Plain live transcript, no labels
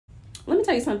let me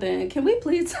tell you something. Can we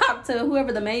please talk to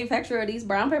whoever the manufacturer of these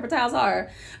brown paper towels are?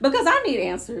 Because I need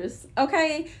answers,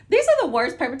 okay? These are the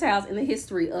worst paper towels in the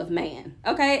history of man,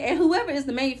 okay? And whoever is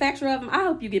the manufacturer of them, I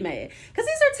hope you get mad. Because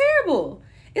these are terrible.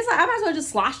 It's like I might as well just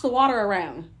slosh the water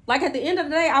around. Like at the end of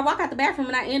the day, I walk out the bathroom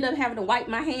and I end up having to wipe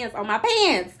my hands on my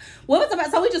pants. What was about?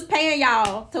 So we just paying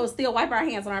y'all to still wipe our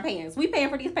hands on our pants. We paying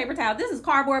for these paper towels. This is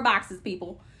cardboard boxes,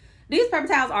 people. These paper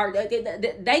towels are,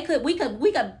 we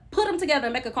could put them together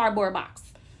and make a cardboard box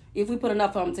if we put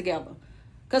enough of them together.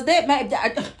 Because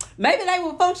maybe they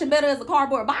will function better as a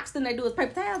cardboard box than they do as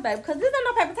paper towels, baby. Because these are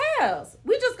no paper towels.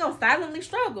 We just gonna silently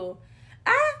struggle.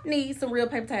 I need some real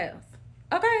paper towels,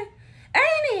 okay?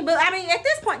 But I mean, at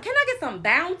this point, can I get some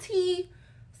Bounty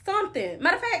something?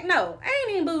 Matter of fact, no, I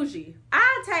ain't even bougie.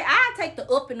 I take the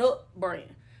Up and Up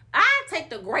brand. I take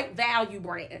the Great Value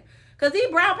brand. Because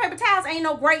these brown paper towels ain't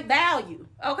no great value,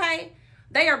 okay?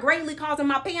 They are greatly causing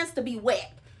my pants to be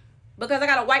wet. Because I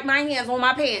got to wipe my hands on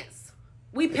my pants.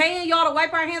 We paying y'all to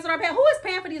wipe our hands on our pants. Who is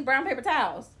paying for these brown paper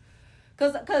towels?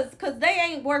 Because they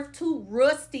ain't worth two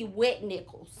rusty wet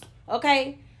nickels,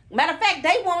 okay? Matter of fact,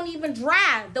 they won't even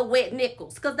dry the wet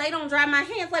nickels. Because they don't dry my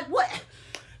hands. Like, what?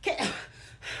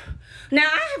 Now,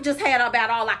 I have just had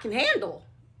about all I can handle.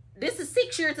 This is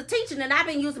 6 years of teaching, and I've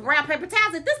been using brown paper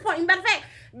towels at this point. Matter of fact,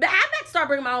 I might start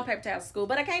bringing my own paper towels to school,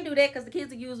 but I can't do that because the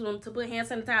kids are using them to put hand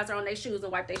sanitizer on their shoes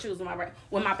and wipe their shoes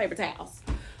with my paper towels.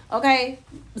 Okay?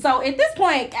 So, at this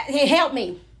point, it helped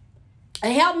me.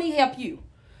 It helped me help you.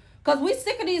 Because we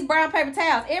sick of these brown paper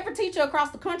towels. Every teacher across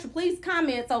the country, please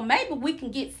comment so maybe we can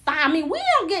get... I mean, we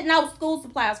don't get no school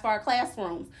supplies for our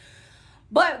classrooms.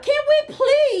 But can we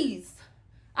please...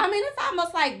 I mean, it's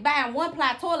almost like buying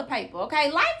 1-ply toilet paper,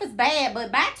 okay? Life is bad,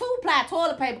 but buy 2-ply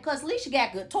toilet paper because at least you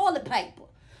got good toilet paper,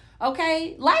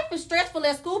 okay? Life is stressful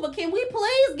at school, but can we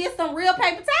please get some real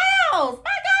paper towels?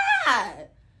 My God.